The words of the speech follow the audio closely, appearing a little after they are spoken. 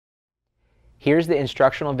Here's the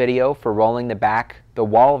instructional video for rolling the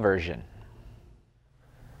wall version.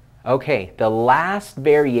 Okay, the last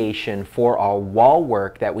variation for our wall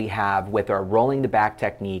work that we have with our rolling the back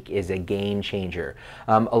technique is a game changer.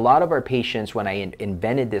 A lot of our patients, when I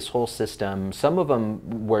invented this whole system, some of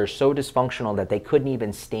them were so dysfunctional that they couldn't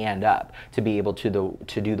even stand up to be able to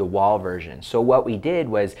do the wall version. So what we did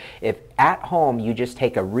was, if at home you just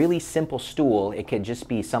take a really simple stool, it could just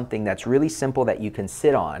be something that's really simple that you can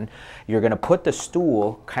sit on. You're going to put the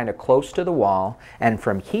stool kind of close to the wall, and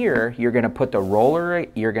from here you're going to put the roller,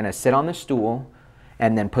 you're going to sit on the stool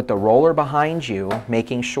and then put the roller behind you,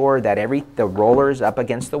 making sure that the roller is up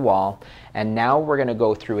against the wall. And now we're going to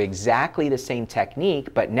go through exactly the same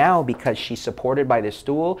technique, but now because she's supported by the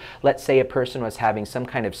stool, let's say a person was having some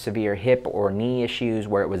kind of severe hip or knee issues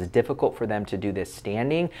where it was difficult for them to do this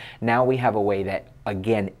standing. Now we have a way that,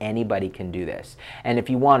 again, anybody can do this. And if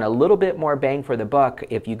you want a little bit more bang for the buck,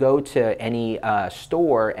 if you go to any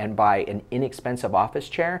store and buy an inexpensive office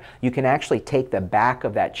chair, you can actually take the back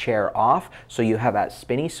of that chair off, so you have that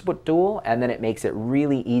spinny stool, and then it makes it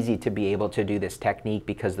really easy to be able to do this technique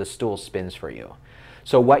because the stool spins for you.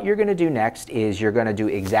 So what you're going to do next is you're going to do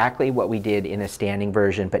exactly what we did in a standing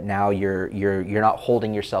version, but now you're not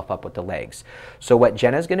holding yourself up with the legs. So what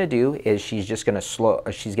Jenna's going to do is she's going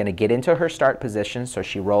to get into her start position, so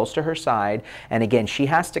she rolls to her side, and again she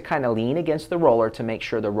has to kind of lean against the roller to make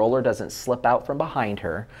sure the roller doesn't slip out from behind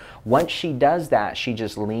her. Once she does that, she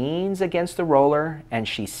just leans against the roller and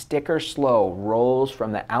she stick or slow rolls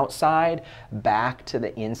from the outside back to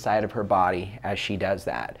the inside of her body as she does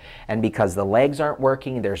that. And because the legs aren't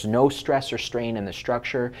working, there's no stress or strain in the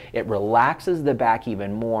structure, it relaxes the back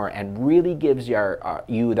even more and really gives you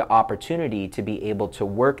the opportunity to be able to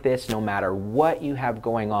work this no matter what you have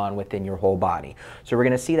going on within your whole body. So we're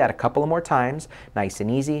going to see that a couple of more times, nice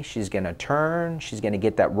and easy. She's going to turn, she's going to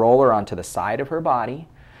get that roller onto the side of her body.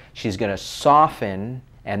 She's going to soften,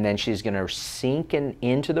 and then she's going to sink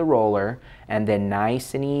into the roller, and then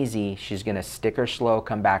nice and easy, she's going to stick or slow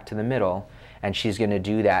come back to the middle, and she's going to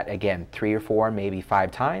do that again 3 or 4, maybe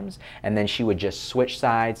 5 times, and then she would just switch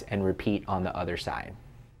sides and repeat on the other side.